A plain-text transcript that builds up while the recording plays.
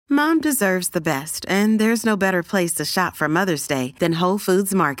Mom deserves the best, and there's no better place to shop for Mother's Day than Whole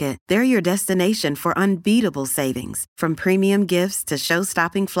Foods Market. They're your destination for unbeatable savings, from premium gifts to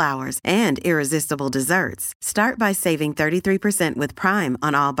show-stopping flowers and irresistible desserts. Start by saving 33% with Prime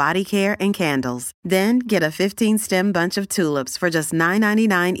on all body care and candles. Then get a 15-stem bunch of tulips for just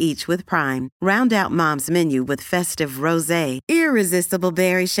 $9.99 each with Prime. Round out Mom's menu with festive rosé, irresistible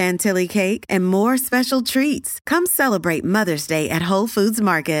berry chantilly cake, and more special treats. Come celebrate Mother's Day at Whole Foods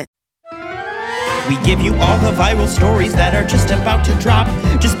Market. We give you all the viral stories that are just about to drop.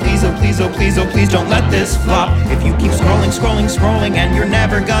 Just please, oh please, oh please, oh please don't let this flop. If you keep scrolling, scrolling, scrolling and you're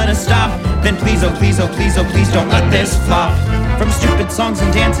never gonna stop, then please, oh please, oh please, oh please don't let this flop. From stupid songs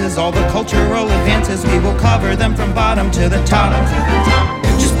and dances, all the cultural advances, we will cover them from bottom to the top.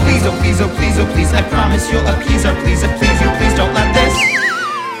 Just please, oh please, oh please, oh please, I promise you'll appease our please, and please, you please don't let this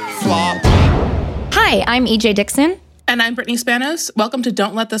flop. Hi, I'm EJ Dixon. And I'm Brittany Spanos. Welcome to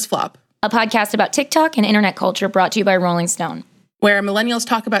Don't Let This Flop, A podcast about TikTok and internet culture brought to you by Rolling Stone, where millennials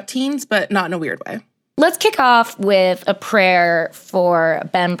talk about teens, but not in a weird way. Let's kick off with a prayer for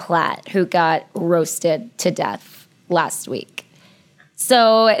Ben Platt, who got roasted to death last week.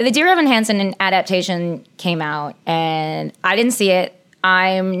 So the Dear Evan Hansen adaptation came out, and I didn't see it.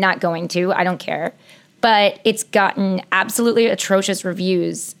 I'm not going to. I don't care. But it's gotten absolutely atrocious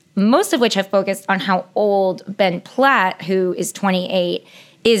reviews, most of which have focused on how old Ben Platt, who is 28,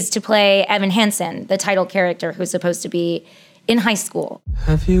 is to play Evan Hansen, the title character who's supposed to be in high school.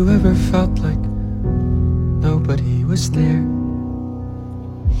 Have you ever felt like nobody was there?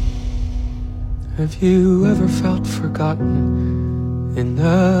 Have you ever felt forgotten in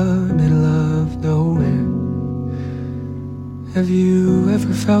the middle of nowhere? Have you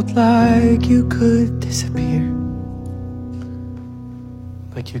ever felt like you could disappear?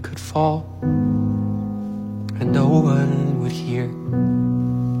 Like you could fall and no one would hear?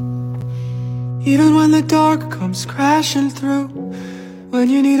 Even when the dark comes crashing through, when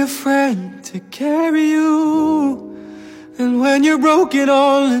you need a friend to carry you, and when you're broken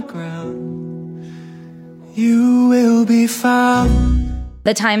on the ground, you will be found.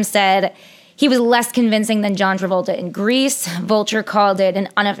 The Times said he was less convincing than John Travolta in Grease. Vulture called it an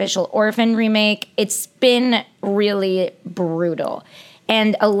unofficial Orphan remake. It's been really brutal.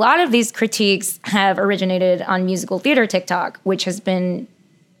 And a lot of these critiques have originated on musical theater TikTok, which has been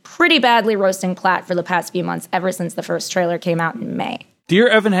pretty badly roasting Platt for the past few months, ever since the first trailer came out in May. Dear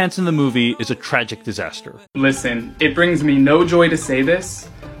Evan Hansen, the movie, is a tragic disaster. Listen, it brings me no joy to say this,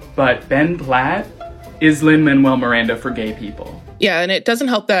 but Ben Platt is Lin-Manuel Miranda for gay people. Yeah, and it doesn't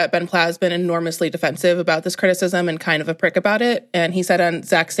help that Ben Platt has been enormously defensive about this criticism and kind of a prick about it. And he said on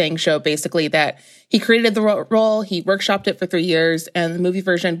Zach Sang's show basically that he created the role, he workshopped it for 3 years, and the movie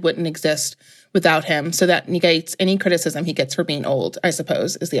version wouldn't exist without him. So that negates any criticism he gets for being old, I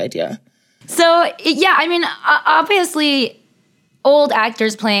suppose, is the idea. So, yeah, I mean, obviously, old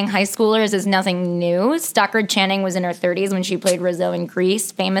actors playing high schoolers is nothing new. Stockard Channing was in her 30s when she played Rizzo in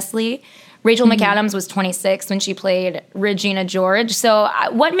Grease, famously. Rachel McAdams was 26 when she played Regina George. So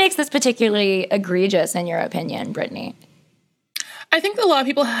what makes this particularly egregious, in your opinion, Brittany? I think that a lot of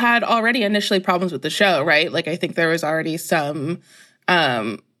people had already initially problems with the show, right? Like, I think there was already some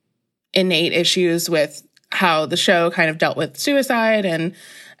innate issues with how the show kind of dealt with suicide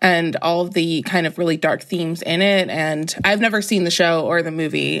and all of the kind of really dark themes in it. And I've never seen the show or the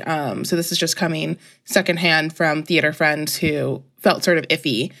movie, so this is just coming secondhand from theater friends who felt sort of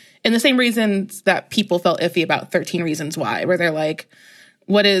iffy. And the same reasons that people felt iffy about 13 Reasons Why, where they're like,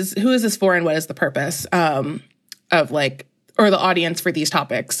 who is this for and what is the purpose of like, or the audience for these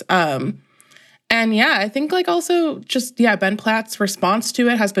topics? And yeah, I think like also just, yeah, Ben Platt's response to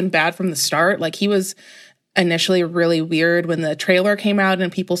it has been bad from the start. Like he was initially really weird when the trailer came out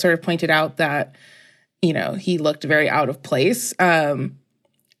and people sort of pointed out that, you know, he looked very out of place.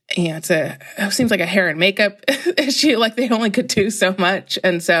 Yeah, it seems like a hair and makeup issue. Like they only could do so much.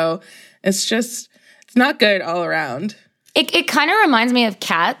 And so it's not good all around. It kind of reminds me of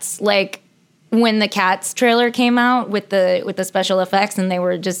Cats, like when the Cats trailer came out with the special effects and they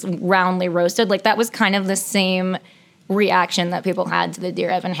were just roundly roasted. Like that was kind of the same reaction that people had to the Dear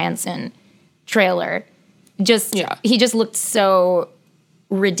Evan Hansen trailer. He just looked so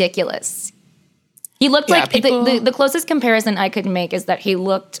ridiculous. He looked like the closest comparison I could make is that he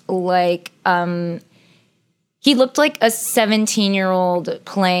looked like a 17-year-old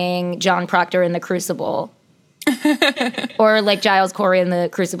playing John Proctor in The Crucible, or like Giles Corey in The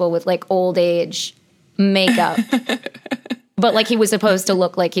Crucible with like old age makeup, but like he was supposed to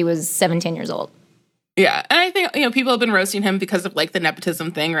look like he was 17 years old. Yeah, and I think, you know, people have been roasting him because of like the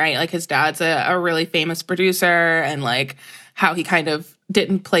nepotism thing, right? Like his dad's a really famous producer, and like how he kind of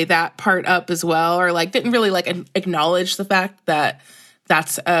didn't play that part up as well, or like didn't really like acknowledge the fact that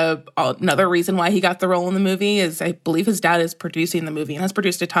that's another reason why he got the role in the movie. Is I believe his dad is producing the movie and has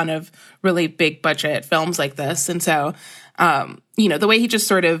produced a ton of really big budget films like this. And so, the way he just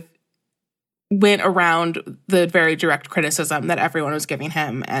sort of went around the very direct criticism that everyone was giving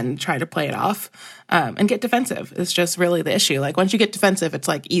him and tried to play it off and get defensive is just really the issue. Like once you get defensive, it's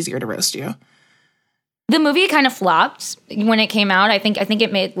like easier to roast you. The movie kind of flopped when it came out. I think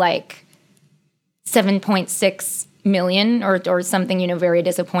it made like 7.6 million or something, very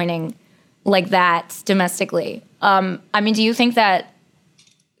disappointing like that domestically. Do you think that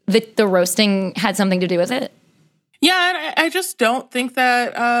the roasting had something to do with it? Yeah, I just don't think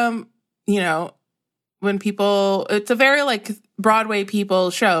that, when people, it's a very like Broadway people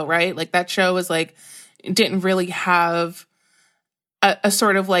show, right? Like that show was like, didn't really have a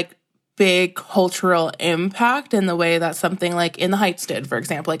sort of like big cultural impact in the way that something like In the Heights did, for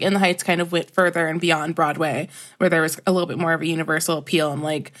example. Like In the Heights kind of went further and beyond Broadway, where there was a little bit more of a universal appeal. And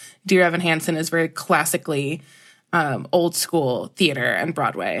like Dear Evan Hansen is very classically old school theater and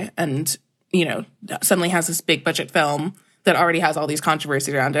Broadway. And, suddenly has this big budget film that already has all these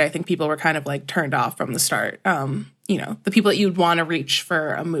controversies around it. I think people were kind of like turned off from the start. The people that you'd want to reach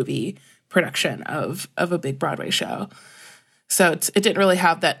for a movie production of a big Broadway show. So it didn't really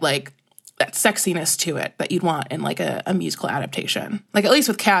have that like that sexiness to it that you'd want in like a musical adaptation. Like at least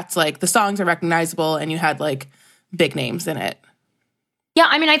with Cats, like the songs are recognizable and you had like big names in it. Yeah,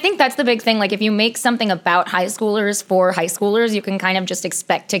 I think that's the big thing. Like if you make something about high schoolers for high schoolers, you can kind of just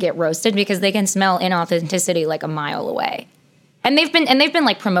expect to get roasted because they can smell inauthenticity like a mile away. And they've been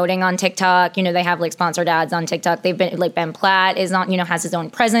like promoting on TikTok. They have like sponsored ads on TikTok. They've been like Ben Platt is on, has his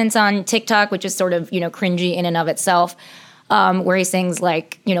own presence on TikTok, which is sort of, cringy in and of itself. Where he sings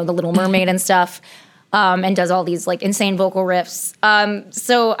like, The Little Mermaid and stuff, and does all these like insane vocal riffs.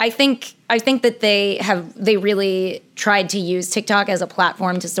 So I think that they really tried to use TikTok as a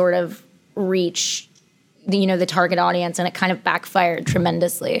platform to sort of reach the target audience, and it kind of backfired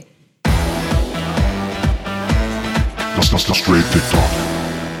tremendously. Straight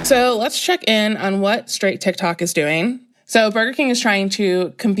TikTok. So let's check in on what Straight TikTok is doing. So Burger King is trying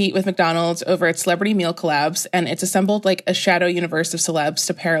to compete with McDonald's over its celebrity meal collabs, and it's assembled like a shadow universe of celebs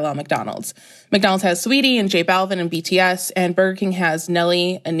to parallel McDonald's. McDonald's has Sweetie and J Balvin and BTS, and Burger King has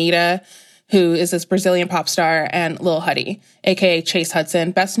Nelly, Anitta, who is this Brazilian pop star, and Lil Huddy, aka Chase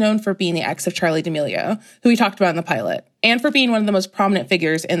Hudson, best known for being the ex of Charli D'Amelio, who we talked about in the pilot, and for being one of the most prominent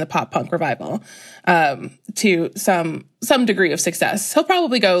figures in the pop punk revival, to some degree of success. He'll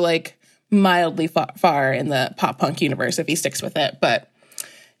probably go like mildly far in the pop punk universe if he sticks with it. But,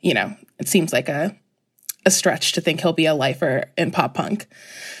 it seems like a stretch to think he'll be a lifer in pop punk.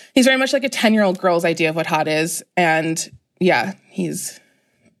 He's very much like a 10-year-old girl's idea of what hot is. And yeah, he's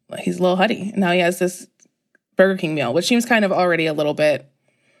Lil Huddy. Now he has this Burger King meal, which seems kind of already a little bit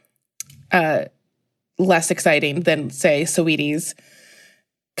less exciting than, say, Saweetie's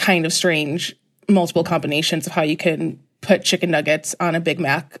kind of strange multiple combinations of how you can put chicken nuggets on a Big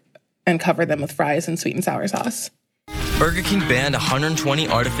Mac and cover them with fries and sweet and sour sauce. Burger King banned 120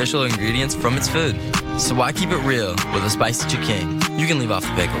 artificial ingredients from its food. So why keep it real with a spicy chicken? You can leave off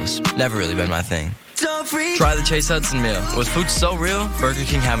the pickles. Never really been my thing. Try the Chase Hudson meal. With food so real, Burger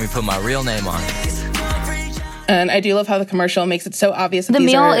King had me put my real name on it. And I do love how the commercial makes it so obvious that the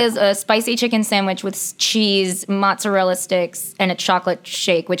meal is a spicy chicken sandwich with cheese, mozzarella sticks, and a chocolate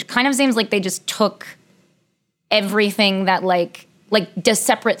shake, which kind of seems like they just took everything that like just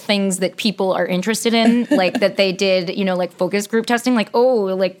separate things that people are interested in, like that they did, like focus group testing, like, oh,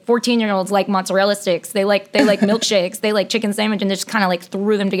 like 14-year-olds like mozzarella sticks, they like milkshakes, they like chicken sandwich, and they just kind of like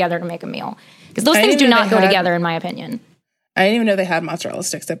threw them together to make a meal. Because those things do not go together, in my opinion. I didn't even know they had mozzarella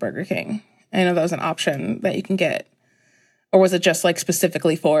sticks at Burger King. I know that was an option that you can get. Or was it just like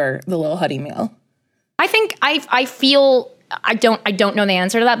specifically for the Lil Huddy meal? I think I feel, I don't know the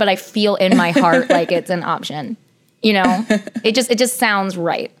answer to that, but I feel in my heart like it's an option. It just sounds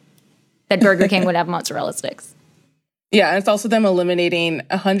right that Burger King would have mozzarella sticks. Yeah, and it's also them eliminating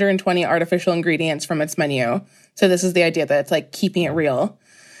 120 artificial ingredients from its menu. So this is the idea that it's like keeping it real.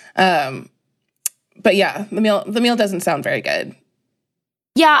 But yeah, the meal doesn't sound very good.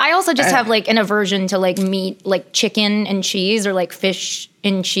 Yeah, I also just have like an aversion to like meat, like chicken and cheese, or like fish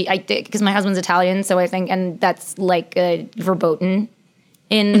and cheese. Because my husband's Italian, so I think, and that's like verboten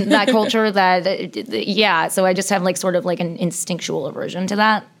in that culture. So I just have like sort of like an instinctual aversion to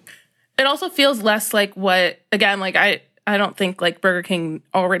that. It also feels less like what, again, like I don't think like Burger King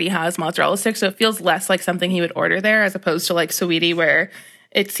already has mozzarella sticks, so it feels less like something he would order there as opposed to like Saweetie, where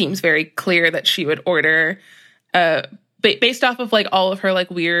it seems very clear that she would order a based off of like all of her like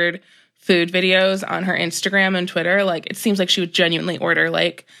weird food videos on her Instagram and Twitter, like it seems like she would genuinely order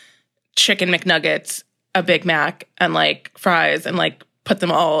like chicken McNuggets, a Big Mac, and like fries, and like put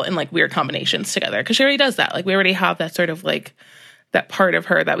them all in like weird combinations together. Because she already does that. Like we already have that sort of like that part of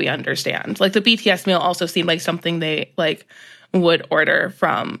her that we understand. Like the BTS meal also seemed like something they like would order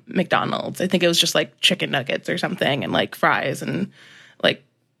from McDonald's. I think it was just like chicken nuggets or something and like fries and like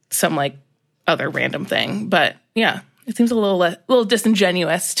some like other random thing. But yeah, it seems a little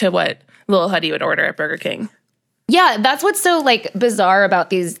disingenuous to what Lil Huddy would order at Burger King. Yeah, that's what's so like bizarre about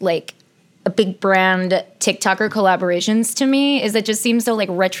these like big brand TikToker collaborations to me, is it just seems so like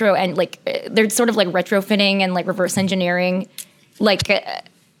retro, and like they're sort of like retrofitting and like reverse engineering like a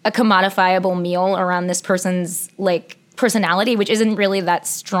commodifiable meal around this person's like personality, which isn't really that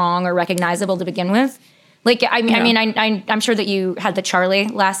strong or recognizable to begin with. Like, I'm sure that you had the Charlie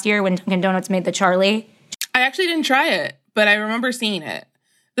last year when Dunkin' Donuts made the Charlie. I actually didn't try it, but I remember seeing it.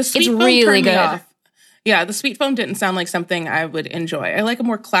 The sweet foam really turned me good. off. Yeah, the sweet foam didn't sound like something I would enjoy. I like a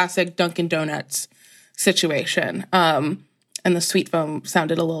more classic Dunkin' Donuts situation. And the sweet foam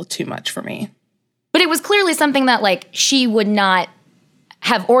sounded a little too much for me. But it was clearly something that like she would not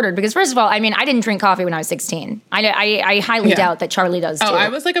have ordered, because first of all, I mean, I didn't drink coffee when I was 16. I highly doubt that Charlie does too. Oh, I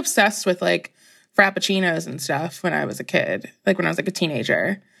was like obsessed with like frappuccinos and stuff when I was a kid, like when I was like a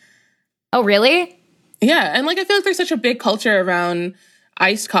teenager. Oh, really? Yeah, and like I feel like there's such a big culture around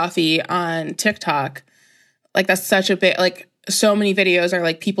iced coffee on TikTok. Like that's such a big, like so many videos are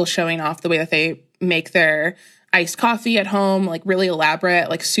like people showing off the way that they make their iced coffee at home, like really elaborate,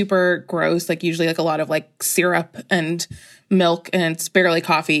 like super gross, like usually like a lot of like syrup and milk, and it's barely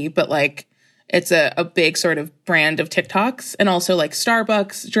coffee, but like it's a big sort of brand of TikToks. And also like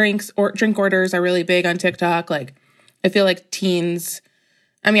Starbucks drinks or drink orders are really big on TikTok. Like I feel like teens,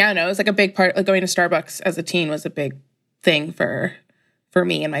 I mean, I don't know, it's like a big part, like going to Starbucks as a teen was a big thing for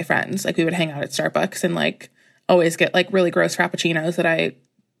me and my friends. Like we would hang out at Starbucks and like always get like really gross frappuccinos that I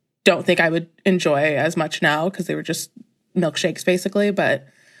don't think I would enjoy as much now because they were just milkshakes basically. But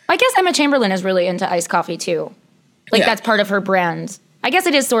I guess Emma Chamberlain is really into iced coffee too. Like that's part of her brand. I guess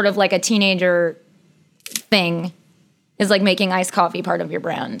it is sort of like a teenager thing, is like making iced coffee part of your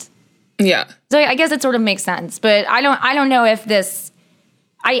brand. Yeah. So I guess it sort of makes sense. But I don't know if this,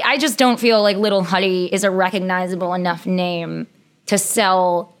 I just don't feel like Lil Huddy is a recognizable enough name to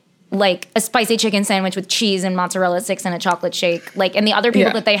sell like a spicy chicken sandwich with cheese and mozzarella sticks and a chocolate shake. Like, and the other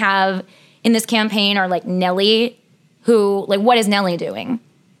people that they have in this campaign are like Nelly, who, like, what is Nelly doing?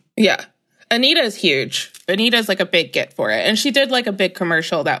 Yeah. Anita is huge. Anita's like a big get for it. And she did like a big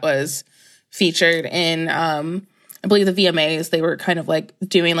commercial that was featured in, I believe the VMAs. They were kind of like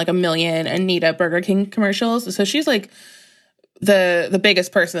doing like 1 million Anita Burger King commercials. So she's like the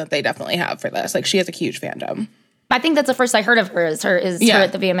biggest person that they definitely have for this. Like she has a huge fandom. I think that's the first I heard of her is her at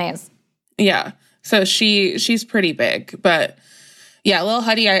the VMAs. Yeah. So she's pretty big. But yeah, Lil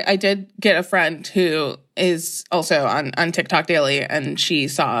Huddy, I did get a friend who is also on TikTok daily, and she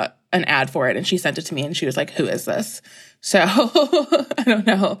saw an ad for it and she sent it to me and she was like, who is this? So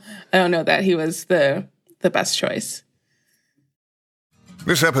I don't know that he was the best choice.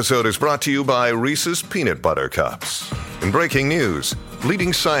 This episode is brought to you by Reese's Peanut Butter Cups. In breaking news,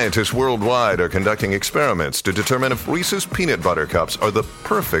 leading scientists worldwide are conducting experiments to determine if Reese's Peanut Butter Cups are the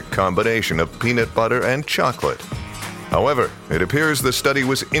perfect combination of peanut butter and chocolate. However, it appears the study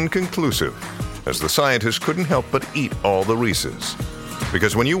was inconclusive, as the scientists couldn't help but eat all the Reese's.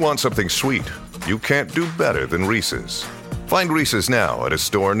 Because when you want something sweet, you can't do better than Reese's. Find Reese's now at a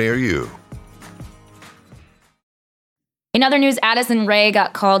store near you. In other news, Addison Rae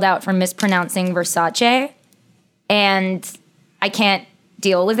got called out for mispronouncing Versace, and I can't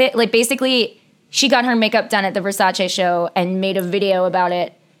deal with it. Like, basically, she got her makeup done at the Versace show and made a video about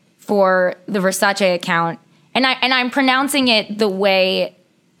it for the Versace account, and I'm pronouncing it the way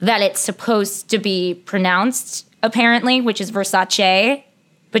that it's supposed to be pronounced, apparently, which is Versace,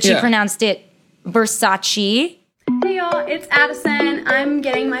 but she pronounced it Versace. Hey y'all, it's Addison. I'm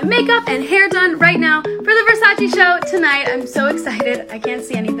getting my makeup and hair done right now for the Versace show tonight. I'm so excited. I can't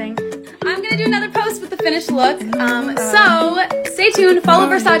see anything. I'm gonna do another post with the finished look. So stay tuned, follow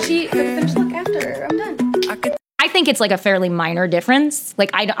Versace for the finished look after I'm done. I think it's like a fairly minor difference.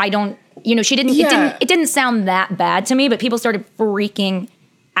 Like I don't, you know, it didn't sound that bad to me, but people started freaking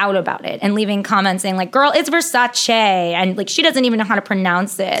out about it and leaving comments saying like, girl, it's Versace. And like, she doesn't even know how to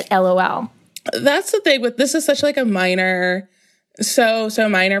pronounce it. LOL. That's the thing with this is such like a minor, so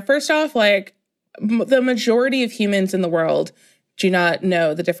minor. First off, like the majority of humans in the world do not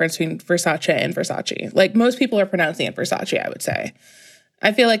know the difference between Versace and Versace. Like most people are pronouncing it Versace, I would say.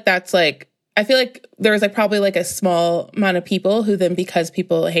 I feel like that's like I feel like there was like probably like a small amount of people who then, because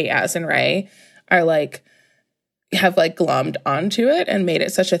people hate Addison Rae, are like, have like glommed onto it and made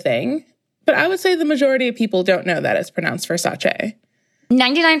it such a thing. But I would say the majority of people don't know that it's pronounced Versace.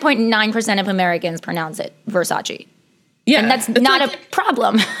 99.9% of Americans pronounce it Versace. Yeah. And that's not like, a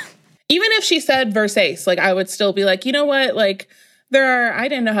problem. Even if she said Versace, like I would still be like, you know what? Like I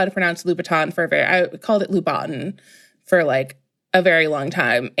didn't know how to pronounce Louboutin I called it Louboutin for like a very long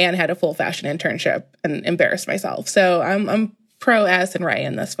time and had a full fashion internship and embarrassed myself. So I'm pro Addison Rae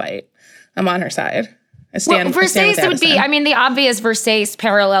in this fight. I'm on her side. Versace would be, I mean, the obvious Versace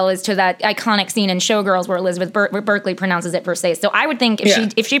parallel is to that iconic scene in Showgirls where Elizabeth Berkley pronounces it Versace. So I would think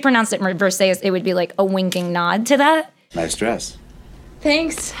if she pronounced it Versace, it would be like a winking nod to that. Nice dress.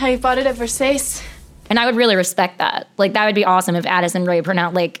 Thanks. I bought it at Versace. And I would really respect that. Like, that would be awesome if Addison Rae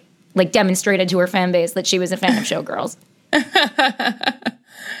pronounced, like demonstrated to her fan base that she was a fan of Showgirls.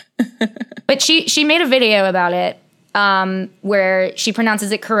 But she made a video about it where she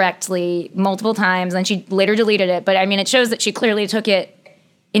pronounces it correctly multiple times, and she later deleted it. But I mean, it shows that she clearly took it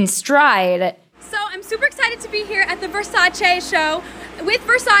in stride. So I'm super excited to be here at the Versace show with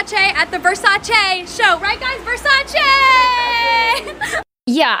Versace at the Versace show. Right, guys? Versace!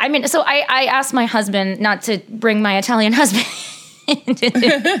 Yeah, I mean, so I asked my husband not to bring my Italian husband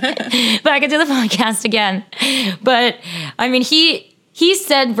but I could do the podcast again. But I mean, he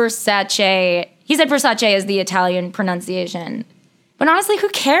said Versace. He said Versace is the Italian pronunciation. But honestly, who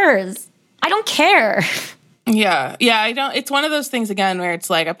cares? I don't care. Yeah, I don't. It's one of those things, again, where it's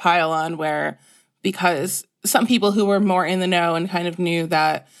like a pile on where, because some people who were more in the know and kind of knew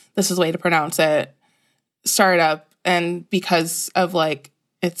that this is the way to pronounce it started up, and because of like,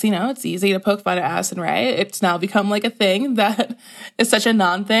 it's, you know, it's easy to poke fun at Addison Rae. It's now become like a thing that is such a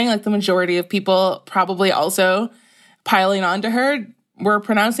non-thing. Like the majority of people probably also piling onto her were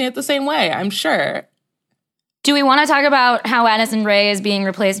pronouncing it the same way, I'm sure. Do we want to talk about how Addison Rae is being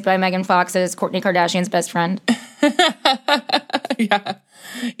replaced by Megan Fox as Kourtney Kardashian's best friend? Yeah.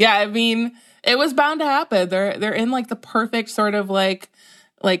 I mean, it was bound to happen. They're in like the perfect sort of like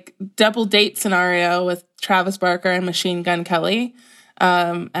double date scenario with Travis Barker and Machine Gun Kelly.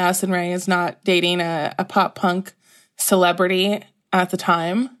 Addison Rae is not dating a pop punk celebrity at the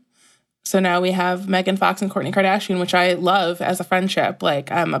time. So now we have Megan Fox and Kourtney Kardashian, which I love as a friendship.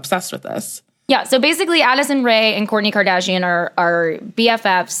 Like, I'm obsessed with this. Yeah, so basically Addison Rae and Kourtney Kardashian are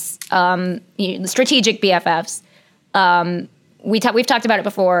BFFs, strategic BFFs. We've talked about it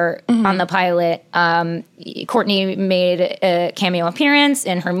before on the pilot. Kourtney made a cameo appearance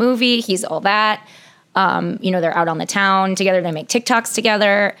in her movie, He's All That. They're out on the town together. They make TikToks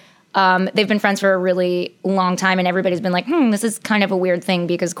together. They've been friends for a really long time, and everybody's been like, this is kind of a weird thing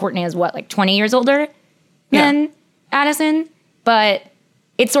because Kourtney is 20 years older than Addison? But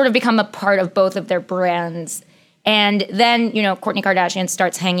it's sort of become a part of both of their brands. And then, Kourtney Kardashian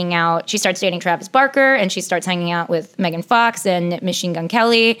starts hanging out. She starts dating Travis Barker, and she starts hanging out with Megan Fox and Machine Gun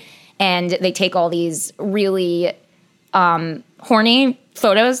Kelly. And they take all these really horny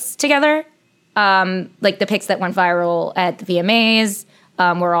photos together. Like the pics that went viral at the VMAs,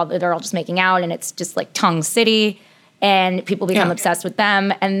 where they're all just making out, and it's just like Tongue City, and people become obsessed with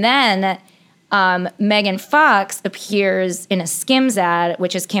them. And then Megan Fox appears in a Skims ad,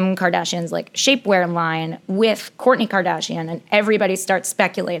 which is Kim Kardashian's shapewear line, with Kourtney Kardashian, and everybody starts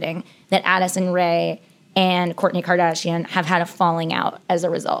speculating that Addison Rae and Kourtney Kardashian have had a falling out as a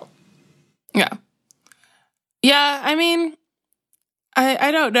result. Yeah, I mean,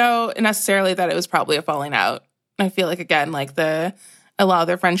 I don't know necessarily that it was probably a falling out. I feel like, again, a lot of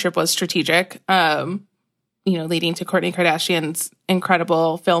their friendship was strategic, leading to Kourtney Kardashian's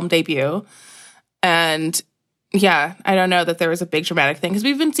incredible film debut. And yeah, I don't know that there was a big dramatic thing, because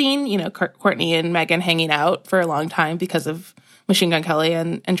we've been seeing, Kourtney and Megan hanging out for a long time because of Machine Gun Kelly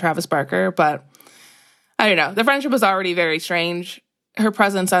and Travis Barker. But I don't know. The friendship was already very strange. Her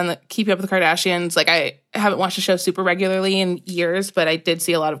presence on Keeping Up with the Kardashians, I haven't watched the show super regularly in years, but I did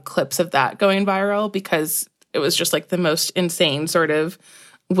see a lot of clips of that going viral because it was just the most insane sort of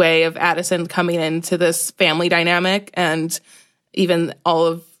way of Addison coming into this family dynamic, and even all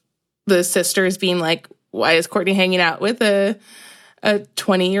of the sisters being like, why is Kourtney hanging out with a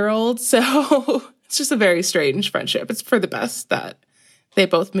 20-year-old? So it's just a very strange friendship. It's for the best that they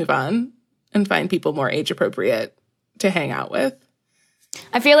both move on and find people more age appropriate to hang out with.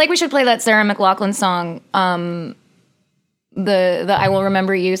 I feel like we should play that Sarah McLachlan song, the I Will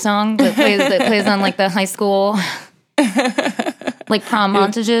Remember You song that plays on the high school prom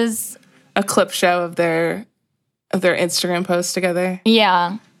montages. A clip show of their Instagram posts together.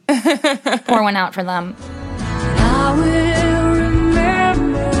 Yeah. Pour one out for them. I will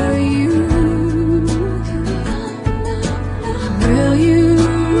remember you.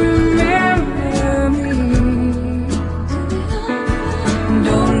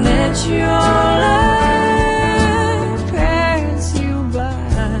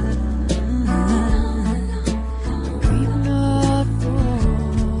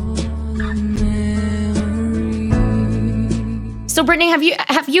 So, Brittany,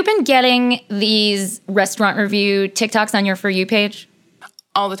 have you been getting these restaurant review TikToks on your For You page?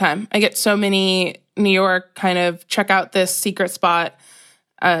 All the time. I get so many New York kind of check out this secret spot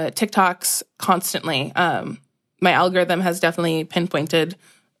TikToks constantly. My algorithm has definitely pinpointed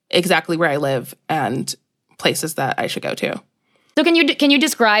exactly where I live and places that I should go to. So can you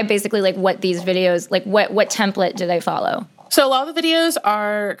describe basically like what these videos, like what template do they follow? So a lot of the videos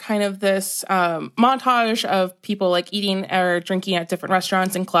are kind of this montage of people like eating or drinking at different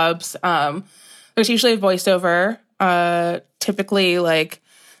restaurants and clubs. There's usually a voiceover, typically like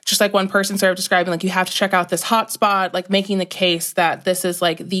just like one person sort of describing like you have to check out this hot spot, like making the case that this is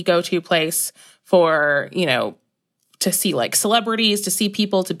like the go-to place for, you know, to see like celebrities, to see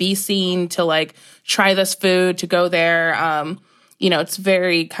people, to be seen, to like try this food, to go there. You know, it's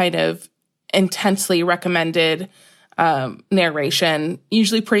very kind of intensely recommended narration,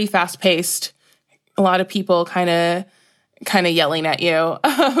 usually pretty fast paced. A lot of people kind of yelling at you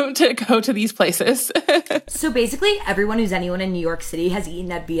to go to these places. So basically, everyone who's anyone in New York City has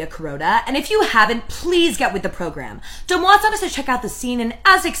eaten at Via Carota, and if you haven't, please get with the program. Demois sent us to check out the scene, and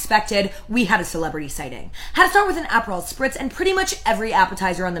as expected, we had a celebrity sighting. Had to start with an Aperol Spritz, and pretty much every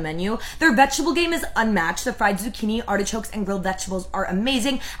appetizer on the menu. Their vegetable game is unmatched. The fried zucchini, artichokes, and grilled vegetables are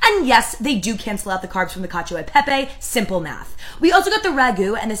amazing, and yes, they do cancel out the carbs from the cacio e pepe. Simple math. We also got the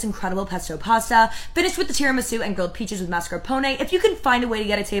ragu and this incredible pesto pasta, finished with the tiramisu and grilled peaches with mascarpone. If you can find a way to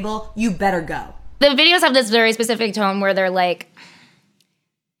get a table, you better go. The videos have this very specific tone where they're like,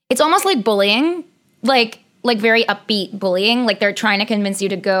 it's almost like bullying, like very upbeat bullying. Like they're trying to convince you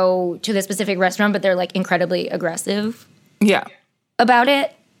to go to this specific restaurant, but they're like incredibly aggressive. Yeah. About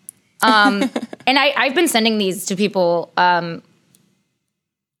it. And I've been sending these to people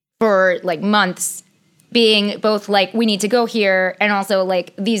for like months, being both like, we need to go here, and also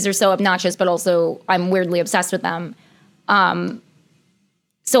like, these are so obnoxious, but also I'm weirdly obsessed with them.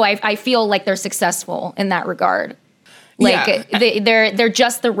 So I feel like they're successful in that regard. Like they're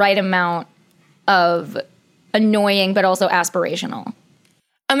just the right amount of annoying, but also aspirational.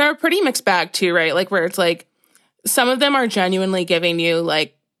 And they're a pretty mixed bag too, right? Like where it's like, some of them are genuinely giving you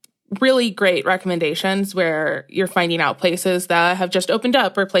like really great recommendations where you're finding out places that have just opened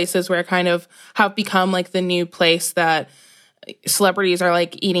up, or places where kind of have become like the new place that celebrities are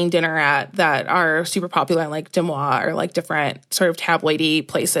like eating dinner at, that are super popular in like Demois or like different sort of tabloidy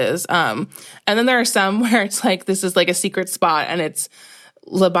places. And then there are some where it's like, this is like a secret spot and it's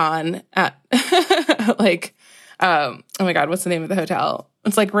Liban at like, oh my God, what's the name of the hotel?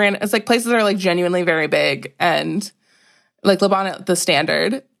 It's like places that are like genuinely very big, and like Liban at the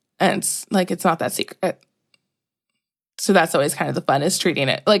Standard. And it's like, it's not that secret. So that's always kind of the fun, is treating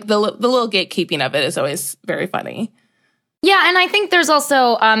it like the little gatekeeping of it is always very funny. Yeah, and I think there's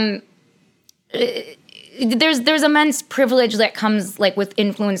also there's immense privilege that comes like with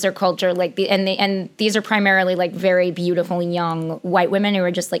influencer culture, like and these are primarily like very beautiful young white women who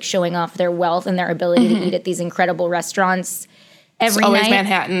are just like showing off their wealth and their ability to eat at these incredible restaurants every night. It's always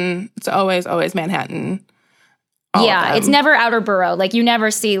Manhattan. It's always Manhattan. Yeah, it's never outer borough. Like you never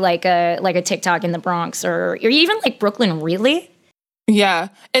see like a TikTok in the Bronx or even like Brooklyn. Really? Yeah,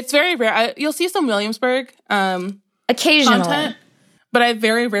 it's very rare. You'll see some Williamsburg. Occasionally. Content, but I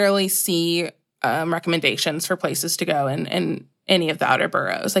very rarely see recommendations for places to go in any of the outer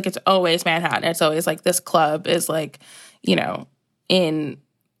boroughs. Like it's always Manhattan. It's always like this club is like, you know, in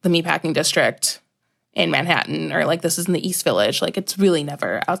the Meatpacking District in Manhattan, or like this is in the East Village. Like it's really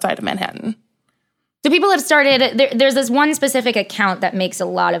never outside of Manhattan. So people have started, there's this one specific account that makes a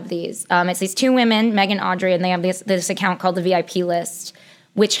lot of these. It's these two women, Meg and Audrey, and they have this account called the VIP List,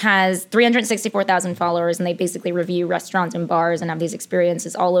 which has 364,000 followers, and they basically review restaurants and bars and have these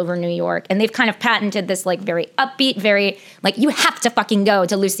experiences all over New York. And they've kind of patented this like very upbeat, very like, you have to fucking go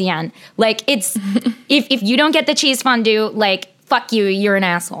to Lucien. Like it's, if you don't get the cheese fondue, like fuck you, you're an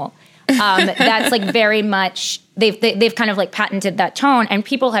asshole. That's like very much, they've kind of like patented that tone, and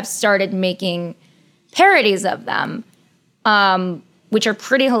people have started making parodies of them, which are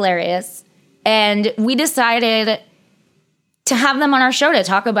pretty hilarious. And we decided to have them on our show to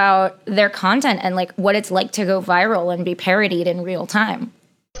talk about their content and like what it's like to go viral and be parodied in real time.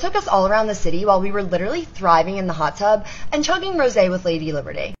 It took us all around the city while we were literally thriving in the hot tub and chugging rosé with Lady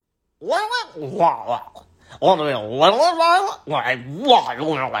Liberty.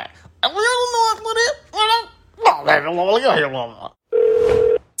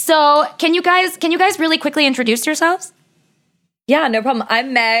 So can you guys really quickly introduce yourselves? Yeah, no problem.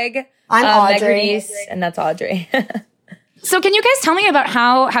 I'm Meg. I'm Audrey. Meg Reese, and that's Audrey. So can you guys tell me about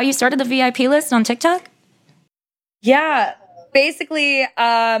how you started the VIP List on TikTok? Yeah. basically, me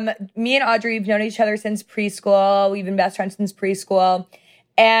and Audrey have known each other since preschool. We've been best friends since preschool.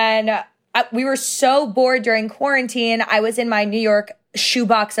 And we were so bored during quarantine. I was in my New York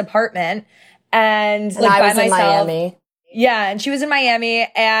shoebox apartment and like I was by myself. in Miami. Yeah, and she was in Miami,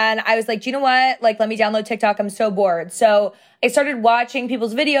 and I was like, do you know what? Like, let me download TikTok. I'm so bored. So I started watching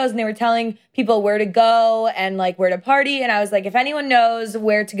people's videos, and they were telling people where to go and like where to party. And I was like, if anyone knows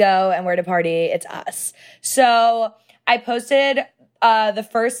where to go and where to party, it's us. So I posted the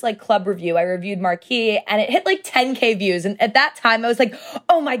first like club review. I reviewed Marquee, and it hit like 10K views. And at that time, I was like,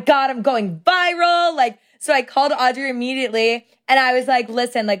 oh my God, I'm going viral. Like, so I called Audrey immediately. And I was like,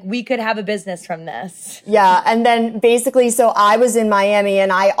 listen, like we could have a business from this. Yeah. And then basically, so I was in Miami and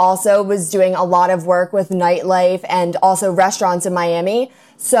I also was doing a lot of work with nightlife and also restaurants in Miami.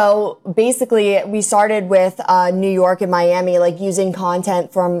 So basically we started with New York and Miami, like using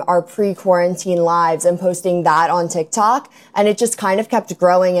content from our pre-quarantine lives and posting that on TikTok. And it just kind of kept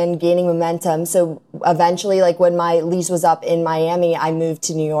growing and gaining momentum. So eventually, like when my lease was up in Miami, I moved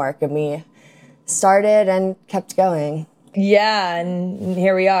to New York and we started and kept going. Yeah, and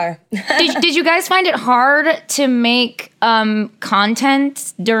here we are. Did you guys find it hard to make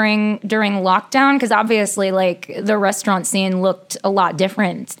content during lockdown? Because obviously, like the restaurant scene looked a lot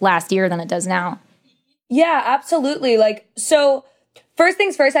different last year than it does now. Yeah, absolutely. Like, so first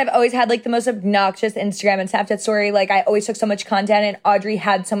things first, I've always had like the most obnoxious Instagram and Snapchat story. Like I always took so much content, and Audrey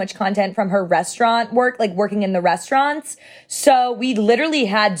had so much content from her restaurant work, like working in the restaurants. So we literally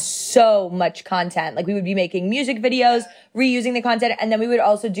had so much content. Like we would be making music videos, reusing the content. And then we would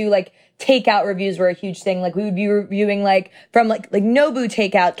also do like takeout reviews were a huge thing. Like we would be reviewing like from like Nobu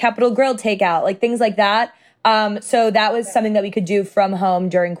takeout, Capital Grille takeout, like things like that. So that was something that we could do from home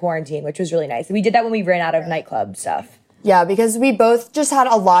during quarantine, which was really nice. We did that when we ran out of nightclub stuff. Yeah, because we both just had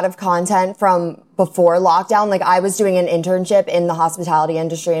a lot of content from before lockdown. Like I was doing an internship in the hospitality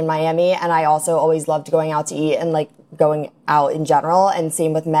industry in Miami, and I also always loved going out to eat and like going out in general, and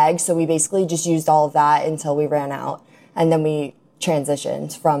same with Meg. So we basically just used all of that until we ran out. And then we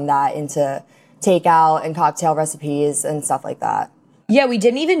transitioned from that into takeout and cocktail recipes and stuff like that. Yeah, we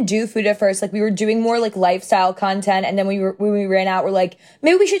didn't even do food at first. Like we were doing more like lifestyle content. And then when we ran out, we're like,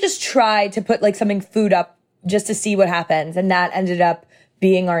 maybe we should just try to put like something food up just to see what happens. And that ended up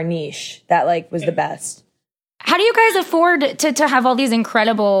being our niche. That like was the best. How do you guys afford to have all these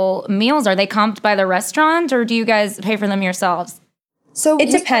incredible meals? Are they comped by the restaurant, or do you guys pay for them yourselves? So it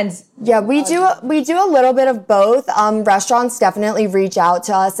depends. Yeah, we do a little bit of both. Restaurants definitely reach out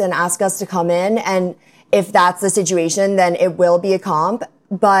to us and ask us to come in, and if that's the situation, then it will be a comp.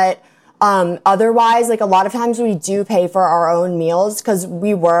 But otherwise, like a lot of times we do pay for our own meals because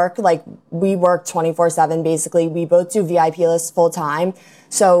we work 24/7 basically. We both do VIP lists full time.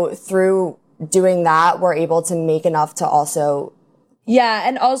 So through doing that, we're able to make enough to also. Yeah,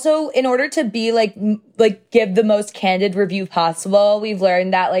 and also in order to be like give the most candid review possible, we've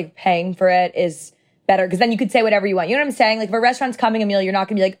learned that like paying for it is better because then you could say whatever you want. You know what I'm saying? Like if a restaurant's coming a meal, you're not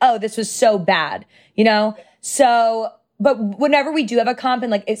going to be like, "Oh, this was so bad," you know? So, but whenever we do have a comp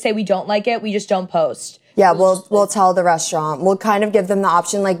and like say we don't like it, we just don't post. Yeah, we'll tell the restaurant. We'll kind of give them the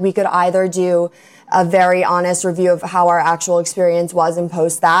option. Like we could either do a very honest review of how our actual experience was and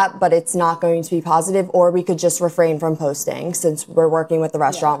post that, but it's not going to be positive, or we could just refrain from posting since we're working with the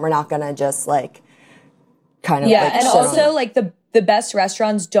restaurant. Yeah. We're not going to just like kind of and also like the best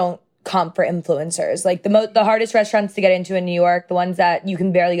restaurants don't comp for influencers. Like the hardest restaurants to get into in New York, the ones that you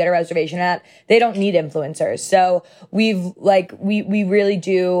can barely get a reservation at, they don't need influencers. So we really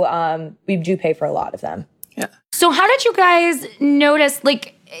do we do pay for a lot of them. Yeah. So how did you guys notice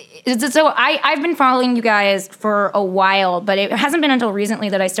like? So I've been following you guys for a while, but it hasn't been until recently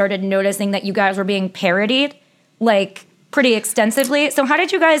that I started noticing that you guys were being parodied, like, pretty extensively. So how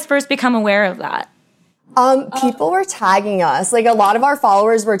did you guys first become aware of that? People were tagging us. Like, a lot of our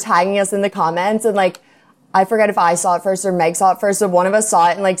followers were tagging us in the comments, and, like, I forget if I saw it first or Meg saw it first, but one of us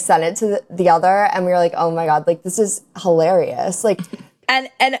saw it and, like, sent it to the other, and we were like, oh my God, like, this is hilarious. Like, and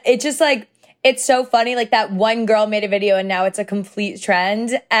it just, like, it's so funny, like that one girl made a video and now it's a complete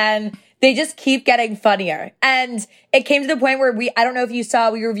trend and they just keep getting funnier. And it came to the point where I don't know if you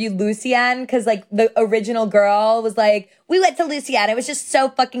saw, we reviewed Lucienne because like the original girl was like, we went to Lucienne. It was just so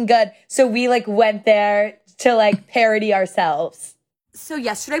fucking good. So we like went there to like parody ourselves. So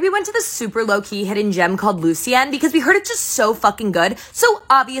yesterday we went to the super low-key hidden gem called Lucien because we heard it's just so fucking good. So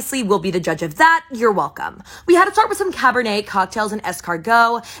obviously we'll be the judge of that. You're welcome. We had to start with some Cabernet cocktails and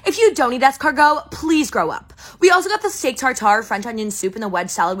escargot. If you don't eat escargot, please grow up. We also got the steak tartare, French onion soup, and the wedge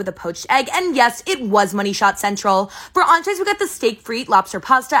salad with a poached egg. And yes, it was Money Shot Central. For entrees, we got the steak frite, lobster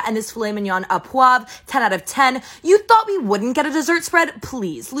pasta, and this filet mignon au poivre. 10 out of 10. You thought we wouldn't get a dessert spread?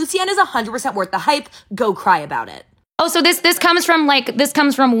 Please. Lucien is 100% worth the hype. Go cry about it. Oh, so this comes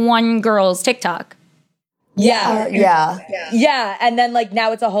from one girl's TikTok. Yeah. Yeah. And then like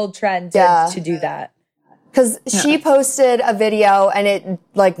now it's a whole trend to do that. Cause she posted a video and it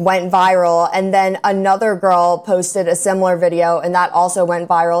like went viral, and then another girl posted a similar video and that also went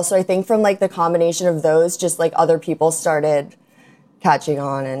viral. So I think from like the combination of those, just like other people started catching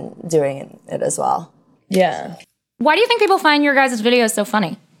on and doing it as well. Yeah. Why do you think people find your guys' videos so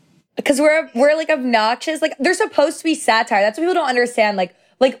funny? Because we're like obnoxious. Like they're supposed to be satire. That's what people don't understand. Like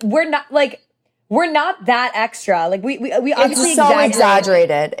we're not that extra. Like we obviously it's so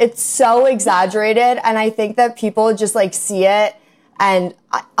exaggerated. It's so exaggerated, and I think that people just like see it, and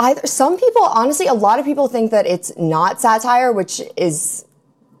some people, honestly, a lot of people think that it's not satire, which is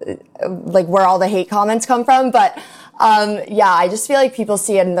like where all the hate comments come from. But yeah, I just feel like people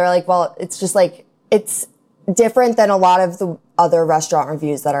see it and they're like, well, it's just like it's different than a lot of the other restaurant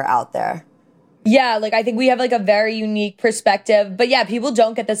reviews that are out there. Yeah, like I think we have like a very unique perspective. But yeah, people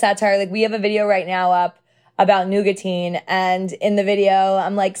don't get the satire. Like we have a video right now up about nougatine, and in the video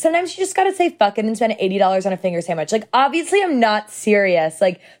I'm like, sometimes you just gotta say fuck it and spend $80 on a finger sandwich. Like obviously I'm not serious.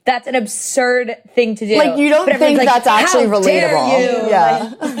 Like that's an absurd thing to do. Like you don't think like, that's actually relatable.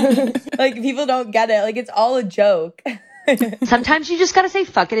 Yeah. Like people don't get it. Like it's all a joke. Sometimes you just gotta say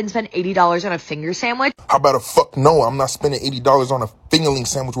fuck it and spend $80 on a finger sandwich. How about a fuck no? I'm not spending $80 on a fingerling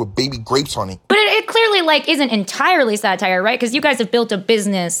sandwich with baby grapes on it. But it clearly like isn't entirely satire, right? Because you guys have built a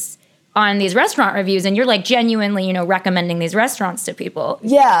business on these restaurant reviews, and you're like genuinely, you know, recommending these restaurants to people.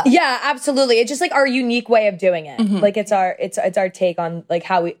 Yeah. Yeah, absolutely. It's just like our unique way of doing it. Mm-hmm. Like it's our take on like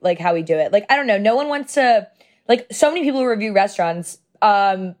how we do it. Like I don't know, no one wants to, like so many people review restaurants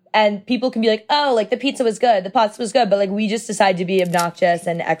and people can be like, oh, like the pizza was good, the pasta was good, but like we just decide to be obnoxious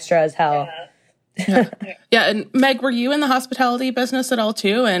and extra as hell. Yeah, and Meg, were you in the hospitality business at all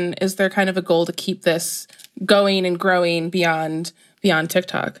too? And is there kind of a goal to keep this going and growing beyond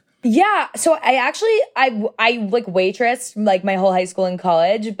TikTok? Yeah, so I like waitressed like my whole high school and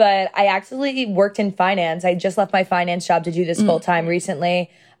college, but I actually worked in finance. I just left my finance job to do this full time recently.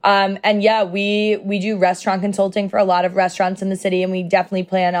 And yeah, we do restaurant consulting for a lot of restaurants in the city, and we definitely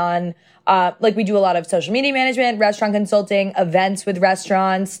plan on, like we do a lot of social media management, restaurant consulting, events with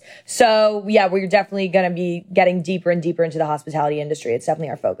restaurants. So yeah, we're definitely going to be getting deeper and deeper into the hospitality industry. It's definitely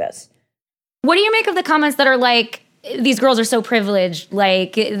our focus. What do you make of the comments that are like, these girls are so privileged,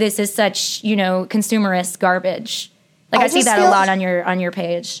 like this is such, you know, consumerist garbage? Like I see that a lot on your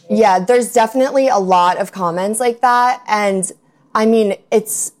page. Yeah, there's definitely a lot of comments like that, and I mean,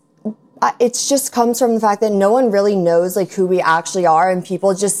 it's just comes from the fact that no one really knows like who we actually are, and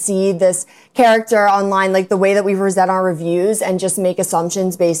people just see this character online, like the way that we present our reviews, and just make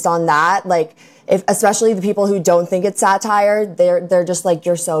assumptions based on that. Like especially the people who don't think it's satire, they're just like,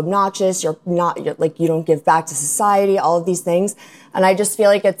 you're so obnoxious, you're like, you don't give back to society, all of these things. And I just feel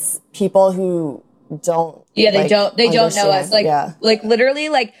like it's people who don't. Yeah, they don't know us. Like, like literally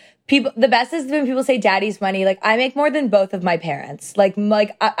like, people, the best is when people say daddy's money. Like I make more than both of my parents. I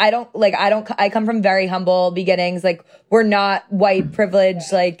come from very humble beginnings. Like we're not white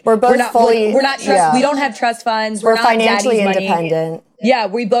privileged. Like we're both we don't have trust funds. We're not financially daddy's independent. Money. Yeah,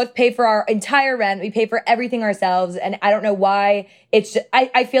 we both pay for our entire rent. We pay for everything ourselves. And I don't know why it's just,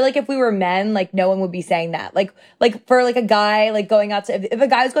 I feel like if we were men, like no one would be saying that. Like for like a guy, like going out to, if a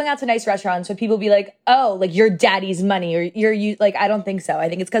guy was going out to nice restaurants, would people be like, oh, like your daddy's money or you, like, I don't think so. I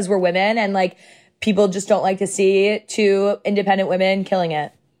think it's because we're women and like people just don't like to see two independent women killing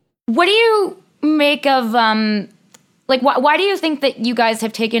it. What do you make of, like, why do you think that you guys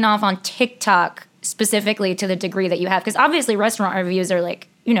have taken off on TikTok specifically to the degree that you have? Because obviously restaurant reviews are like,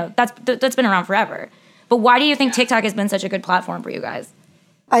 you know, that's been around forever. But why do you think TikTok has been such a good platform for you guys?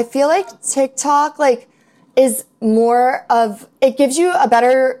 I feel like TikTok like is more of, it gives you a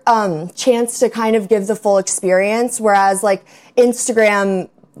better chance to kind of give the full experience, whereas like Instagram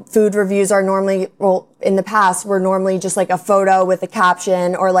food reviews are normally, well, in the past were normally just like a photo with a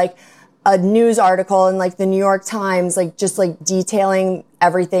caption or like a news article in like the New York Times, like just like detailing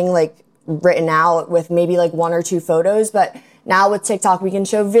everything like written out with maybe like one or two photos. But now with TikTok, we can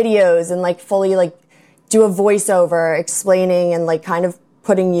show videos and like fully like do a voiceover explaining and like kind of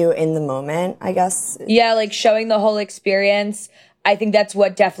putting you in the moment, I guess. Yeah, like showing the whole experience. I think that's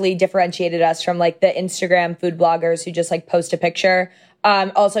what definitely differentiated us from like the Instagram food bloggers who just like post a picture.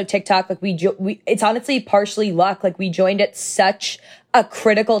 Also TikTok, like we it's honestly partially luck. Like we joined at such a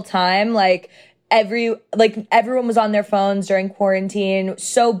critical time. Like everyone was on their phones during quarantine,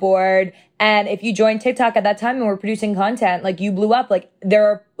 so bored. And if you joined TikTok at that time and were producing content, like you blew up. Like there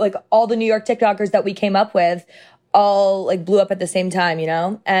are like all the New York TikTokers that we came up with all like blew up at the same time, you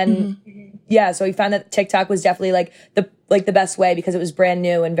know? And yeah, so we found that TikTok was definitely like the best way because it was brand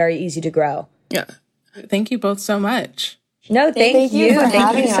new and very easy to grow. Yeah. Thank you both so much. No, thank you.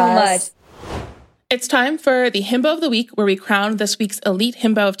 Thank you so much. It's time for the Himbo of the Week, where we crown this week's elite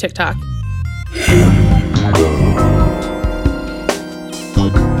himbo of TikTok.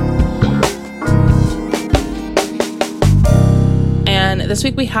 And this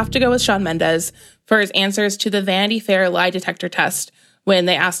week we have to go with Shawn Mendes for his answers to the Vanity Fair lie detector test when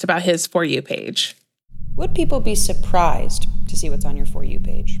they asked about his For You page. Would people be surprised to see what's on your For You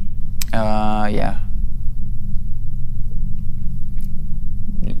page? Yeah.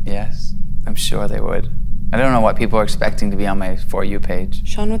 Yes, I'm sure they would. I don't know what people are expecting to be on my For You page.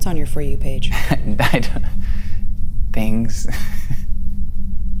 Shawn, what's on your For You page? Things.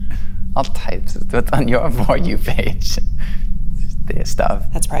 All types. What's on your For You page? The stuff.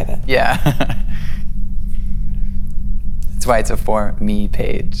 That's private. Yeah. That's why it's a For Me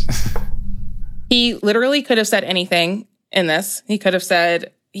page. He literally could have said anything in this. He could have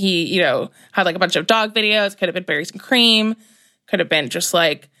said he, had like a bunch of dog videos, could have been berries and cream, could have been just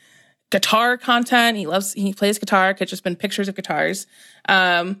like guitar content. He plays guitar, could have just been pictures of guitars.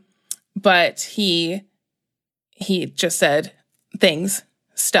 But he just said things,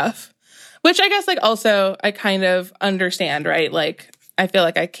 stuff, which I guess like also I kind of understand, right? Like I feel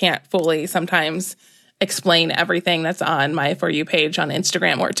like I can't fully sometimes explain everything that's on my For You page on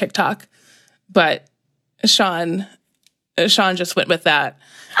Instagram or TikTok. But Shawn just went with that.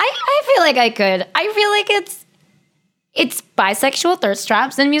 I feel like I could. I feel like it's bisexual thirst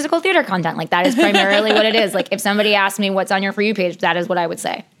traps and musical theater content. Like that is primarily what it is. Like if somebody asked me what's on your For You page, that is what I would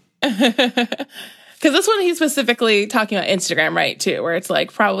say. Because this one he's specifically talking about Instagram, right, too, where it's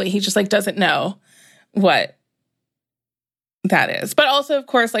like probably he just like doesn't know what that is. But also, of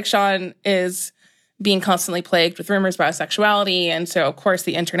course, like Shawn is being constantly plagued with rumors about sexuality. And so, of course,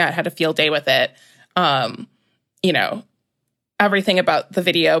 the internet had a field day with it. Everything about the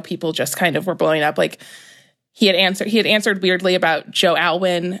video, people just kind of were blowing up. Like he had answered weirdly about Joe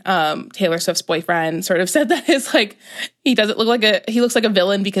Alwyn, Taylor Swift's boyfriend, sort of said that his like, he looks like a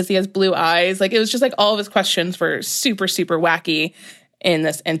villain because he has blue eyes. Like it was just like all of his questions were super, super wacky in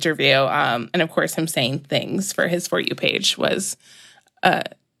this interview. And of course him saying things for his For You page was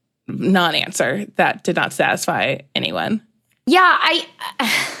non-answer that did not satisfy anyone. Yeah,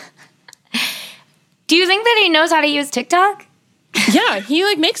 do you think that he knows how to use TikTok? Yeah, he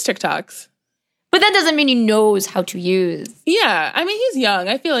like makes TikToks. But that doesn't mean he knows how to use. Yeah, I mean he's young.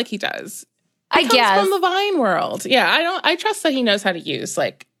 I feel like he does. I guess from the Vine world. Yeah, I trust that he knows how to use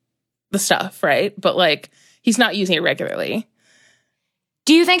like the stuff, right? But like he's not using it regularly.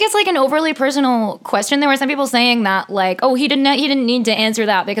 Do you think it's like an overly personal question? There were some people saying that like, oh, he didn't need to answer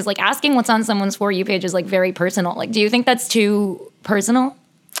that because like asking what's on someone's For You page is like very personal. Like, do you think that's too personal?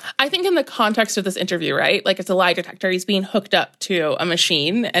 I think in the context of this interview, right? Like it's a lie detector. He's being hooked up to a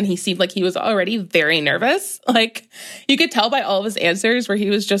machine and he seemed like he was already very nervous. Like you could tell by all of his answers where he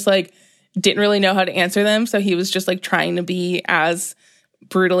was just like, didn't really know how to answer them. So he was just like trying to be as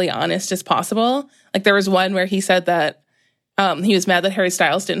brutally honest as possible. Like there was one where he said that he was mad that Harry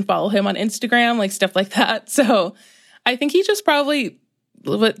Styles didn't follow him on Instagram, like stuff like that. So I think he just probably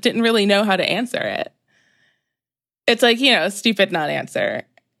didn't really know how to answer it. It's like, a stupid non-answer.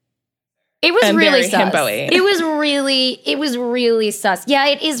 It was really sus. Himbo-y. It was really sus. Yeah,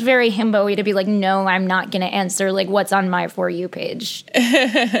 it is very himbo-y to be like, no, I'm not going to answer like what's on my For You page.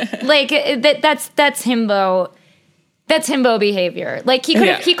 Like that's himbo. That's himbo behavior. Like he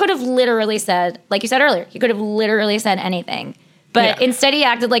could have literally said, like you said earlier, he could have literally said anything. But instead he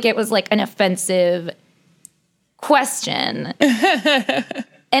acted like it was like an offensive question.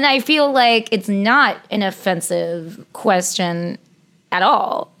 And I feel like it's not an offensive question at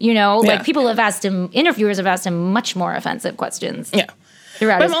all. Like people have asked him, interviewers have asked him much more offensive questions. Yeah.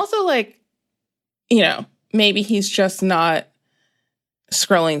 But I'm also like, maybe he's just not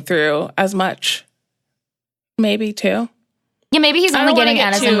scrolling through as much. Maybe too. Yeah, maybe he's only getting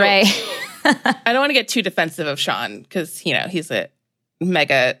Addison Rae. I don't want to get too defensive of Shawn because, he's a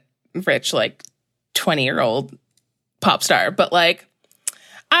mega rich, like 20-year-old pop star. But like,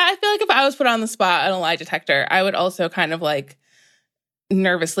 I feel like if I was put on the spot on a lie detector, I would also kind of like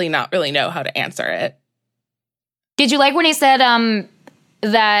nervously not really know how to answer it. Did you like when he said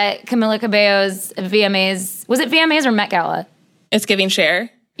that Camila Cabello's VMAs, was it VMAs or Met Gala? It's giving Cher.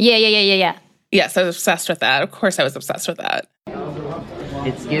 Yeah. Yes, I was obsessed with that. Of course I was obsessed with that.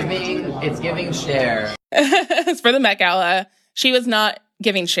 It's giving Cher. It's for the Met Gala. She was not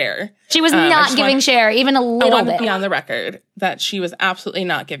giving Cher. She was not giving Cher, even a little bit. I want to be on the record that she was absolutely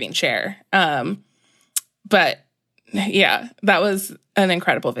not giving Cher. But yeah, that was an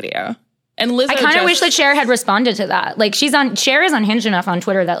incredible video. And Lizzo, I kind of wish that Cher had responded to that. Like Cher is unhinged enough on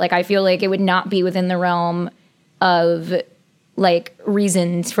Twitter that like I feel like it would not be within the realm of like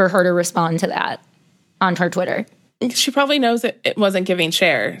reasons for her to respond to that on her Twitter. She probably knows that it wasn't giving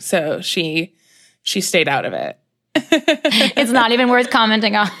Cher, so she stayed out of it. It's not even worth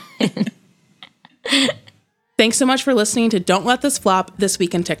commenting on. Thanks so much for listening to Don't Let This Flop This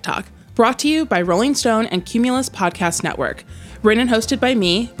Week in TikTok, brought to you by Rolling Stone and Cumulus Podcast Network. Written and hosted by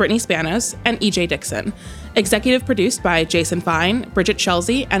me, Brittany Spanos, and EJ Dixon. Executive produced by Jason Fine, Bridget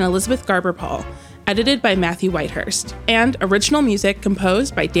Chelsea, and Elizabeth Garber-Paul. Edited by Matthew Whitehurst. And original music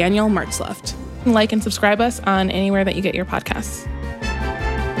composed by Daniel Martzleft. Like and subscribe us on anywhere that you get your podcasts.